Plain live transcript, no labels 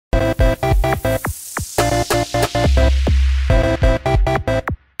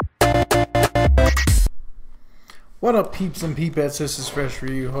What up, peeps and peepettes? This is Fresh for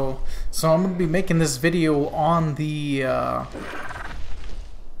You Ho. So I'm gonna be making this video on the I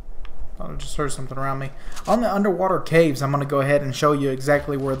just heard something around me. On the underwater caves, I'm gonna go ahead and show you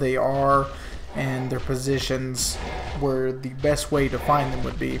exactly where they are and their positions, where the best way to find them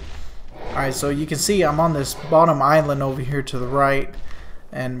would be. Alright, so you can see I'm on this bottom island over here to the right,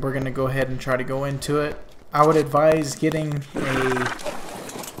 and we're gonna go ahead and try to go into it. I would advise getting a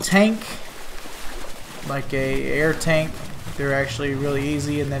tank, like a air tank. They're actually really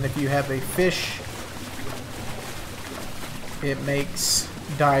easy, and then if you have a fish, it makes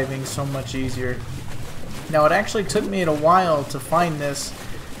diving so much easier. Now, it actually took me a while to find this,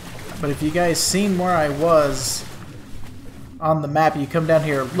 but if you guys seen where I was on the map, you come down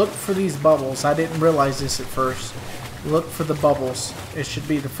here, look for these bubbles. I didn't realize this at first. Look for the bubbles. It should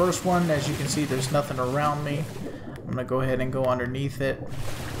be the first one. As you can see, there's nothing around me. I'm gonna go ahead and go underneath it.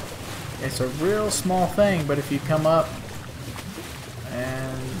 It's a real small thing, but if you come up,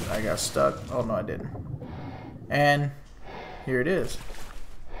 and I got stuck. Oh no, I didn't. And here it is.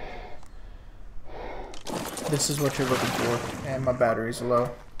 This is what you're looking for. And my battery's low.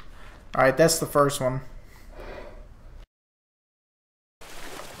 Alright, that's the first one.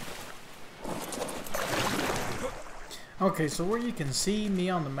 Okay, so where you can see me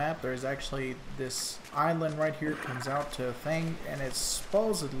on the map, there's actually this island right here. It comes out to a thing, and it's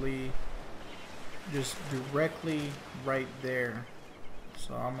supposedly just directly right there.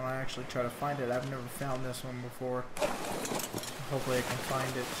 So I'm gonna actually try to find it. I've never found this one before. Hopefully I can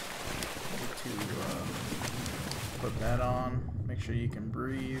find it. Need to put that on. Make sure you can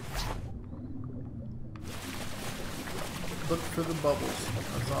breathe. Look for the bubbles.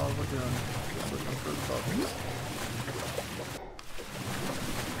 That's all we're doing. Just looking for the bubbles.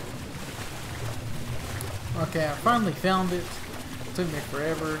 Okay, I finally found it. It took me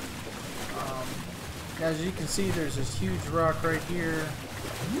forever. As you can see, there's this huge rock right here.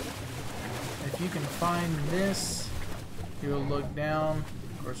 If you can find this, you'll look down.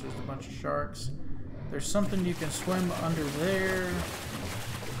 Of course, there's a bunch of sharks. There's something you can swim under there,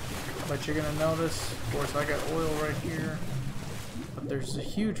 but you're gonna notice, of course, I got oil right here. But there's a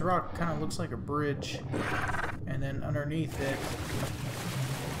huge rock, kind of looks like a bridge, and then underneath it,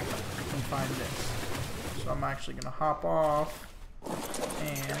 you can find this. So I'm actually gonna hop off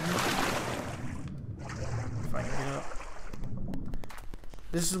and. If I can get up.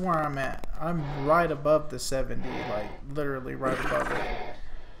 This is where I'm at. I'm right above the 70, like literally right above it.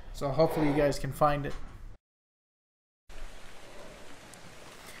 So hopefully you guys can find it.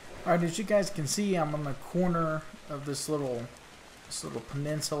 Alright, as you guys can see, I'm on the corner of this little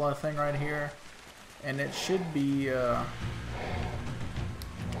peninsula thing right here, and it should be well,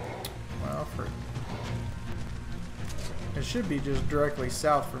 it should be just directly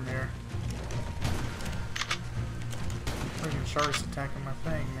south from here. Freaking sharks attacking my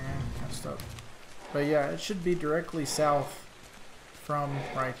thing, man. Messed up. But yeah, it should be directly south from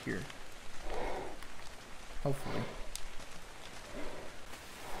right here. Hopefully.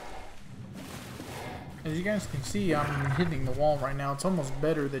 As you guys can see, I'm hitting the wall right now. It's almost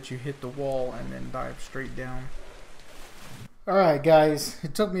better that you hit the wall and then dive straight down. Alright guys,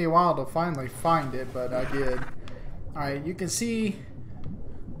 it took me a while to finally find it, but I did. Alright, you can see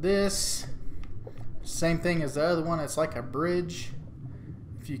this. Same thing as the other one. It's like a bridge.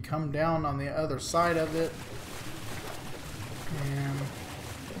 If you come down on the other side of it, and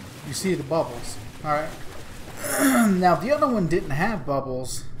you see the bubbles. Alright. Now the other one didn't have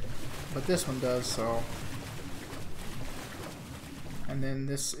bubbles, but this one does, so. And then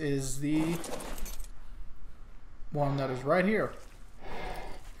this is the one that is right here.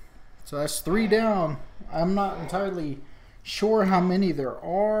 So that's 3 down. I'm not entirely sure how many there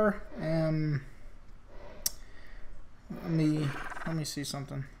are. Let me see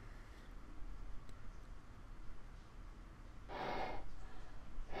something.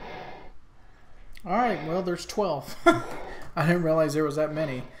 Alright, well, there's 12. I didn't realize there was that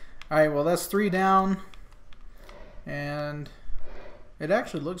many. Alright, well, that's 3 down. And it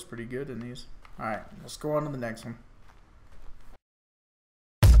actually looks pretty good in these. Alright, let's go on to the next one.